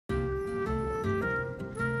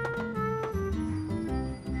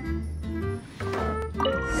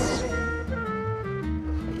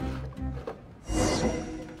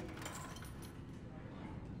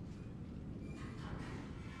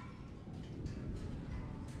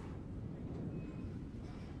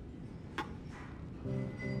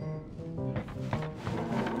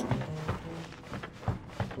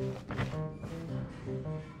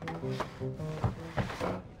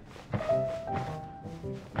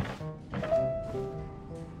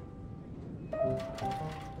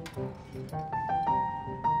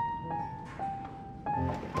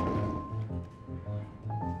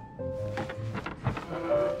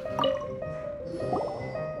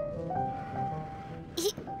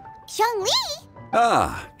Zhongli?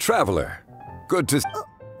 Ah, traveler. Good to...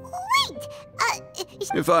 Wait!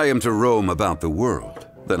 If I am to roam about the world,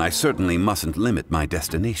 then I certainly mustn't limit my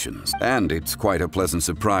destinations. And it's quite a pleasant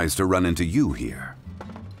surprise to run into you here.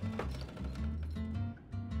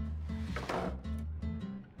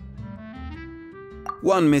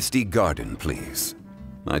 One misty garden, please.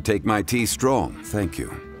 I take my tea strong, thank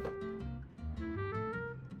you.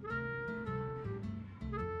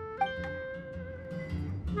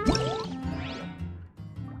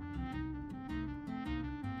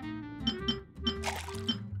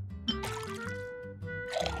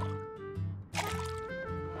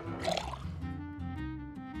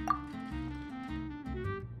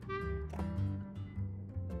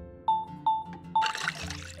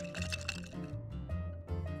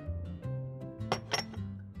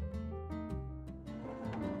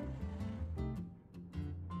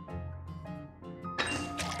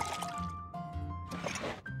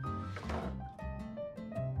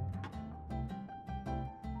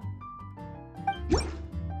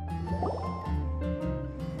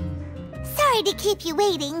 Sorry to keep you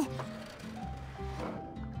waiting.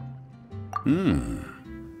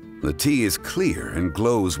 The tea is clear and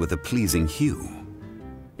glows with a pleasing hue.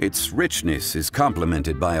 Its richness is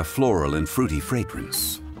complemented by a floral and fruity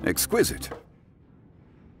fragrance. Exquisite.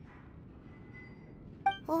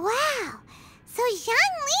 Wow! So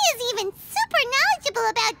Zhongli is even super knowledgeable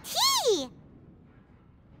about tea!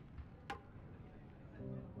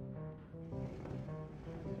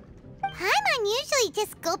 Paimon usually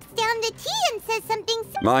just gulps down the tea and says something...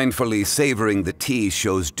 Mindfully savoring the tea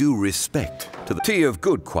shows due respect to the tea of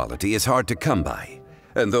good quality is hard to come by,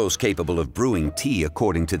 and those capable of brewing tea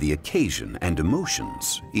according to the occasion and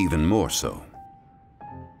emotions, even more so.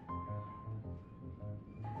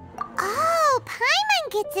 Oh,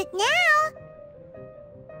 Paimon gets it now!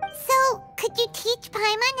 So, could you teach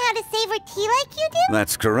Paimon how to savor tea like you do?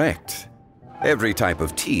 That's correct. Every type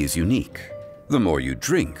of tea is unique. The more you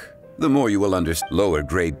drink, the more you will understand. Lower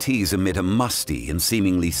grade teas emit a musty and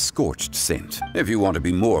seemingly scorched scent. If you want to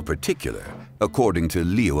be more particular, according to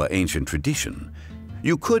Liyue ancient tradition,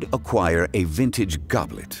 you could acquire a vintage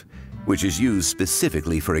goblet, which is used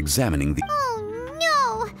specifically for examining the... Oh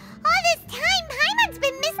no! All this time Paimon's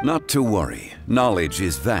been missing... Not to worry. Knowledge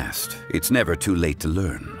is vast. It's never too late to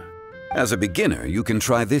learn. As a beginner, you can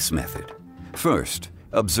try this method. First,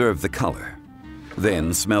 observe the color.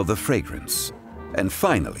 Then smell the fragrance. And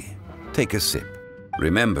finally, take a sip.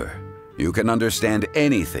 Remember, you can understand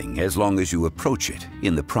anything as long as you approach it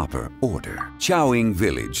in the proper order. Chaoying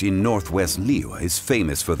village in northwest Liyue is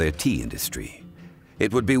famous for their tea industry.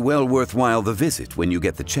 It would be well worthwhile the visit when you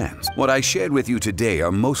get the chance. What I shared with you today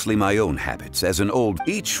are mostly my own habits as an old...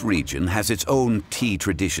 Each region has its own tea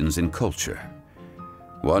traditions and culture.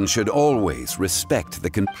 One should always respect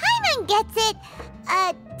the Paimon gets it!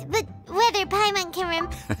 But whether Paimon can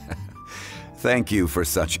Thank you for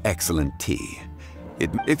such excellent tea.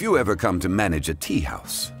 If you ever come to manage a tea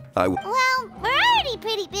house, Well, we're already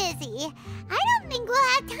pretty busy. I don't think we'll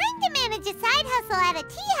have time to manage a side hustle at a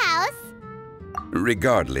tea house.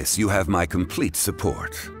 Regardless, you have my complete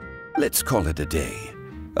support. Let's call it a day.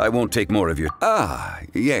 I won't take more of your... Ah,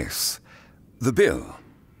 yes. The bill.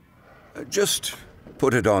 Just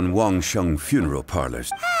put it on Wangsheng Funeral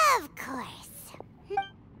Parlors. Of